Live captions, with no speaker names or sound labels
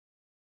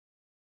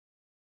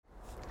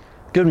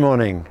Good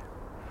morning.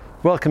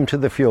 Welcome to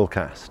the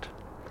Fuelcast.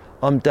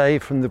 I'm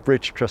Dave from the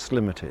Bridge Trust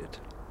Limited.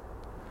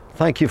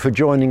 Thank you for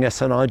joining us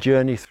on our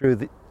journey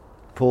through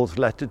Paul's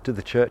letter to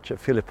the church at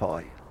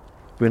Philippi.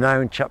 We're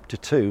now in chapter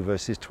 2,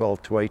 verses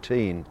 12 to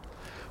 18,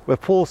 where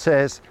Paul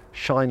says,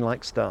 "Shine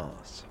like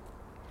stars."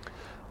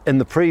 In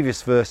the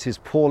previous verses,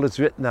 Paul has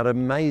written that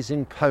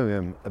amazing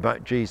poem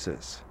about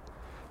Jesus,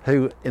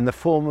 who in the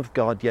form of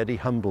God, yet he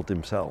humbled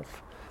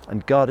himself,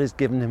 and God has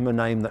given him a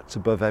name that's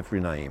above every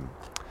name.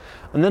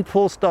 And then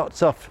Paul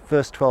starts off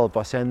verse 12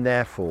 by saying,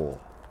 "Therefore."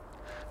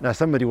 Now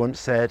somebody once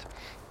said,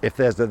 if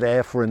there's a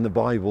therefore in the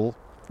Bible,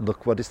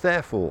 look what it's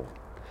there for.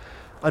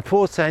 And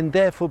Paul's saying,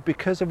 therefore,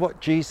 because of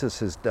what Jesus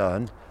has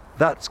done,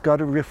 that's got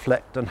to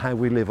reflect on how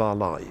we live our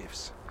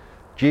lives.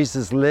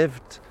 Jesus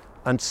lived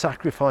and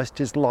sacrificed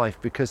his life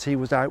because he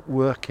was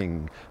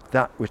outworking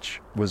that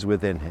which was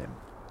within him.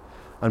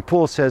 And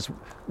Paul says,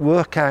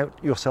 work out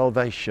your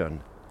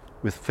salvation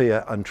with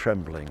fear and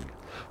trembling.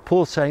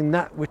 Paul's saying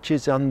that which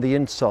is on the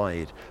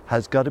inside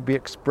has got to be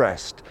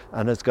expressed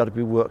and has got to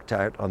be worked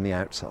out on the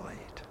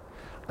outside.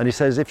 And he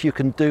says, if you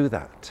can do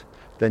that,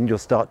 then you'll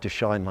start to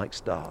shine like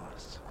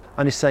stars.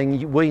 And he's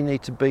saying we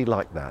need to be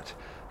like that.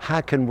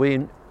 How can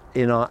we,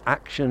 in our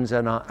actions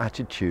and our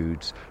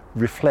attitudes,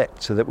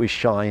 reflect so that we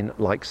shine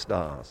like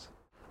stars?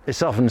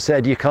 It's often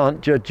said you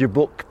can't judge a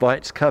book by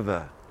its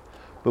cover.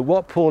 But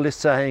what Paul is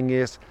saying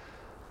is,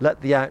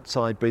 let the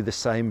outside be the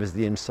same as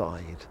the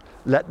inside.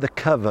 Let the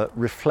cover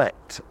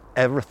reflect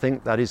everything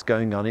that is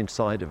going on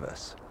inside of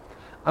us.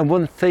 And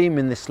one theme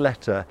in this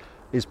letter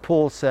is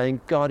Paul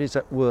saying God is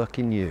at work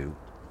in you.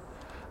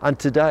 And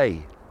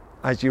today,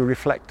 as you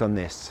reflect on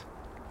this,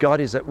 God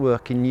is at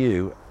work in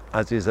you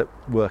as is at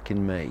work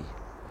in me.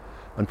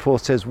 And Paul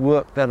says,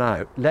 work that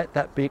out. Let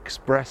that be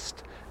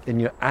expressed in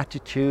your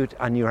attitude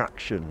and your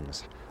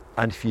actions.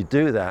 And if you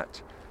do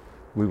that,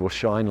 we will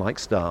shine like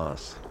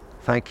stars.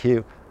 Thank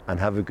you and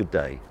have a good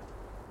day.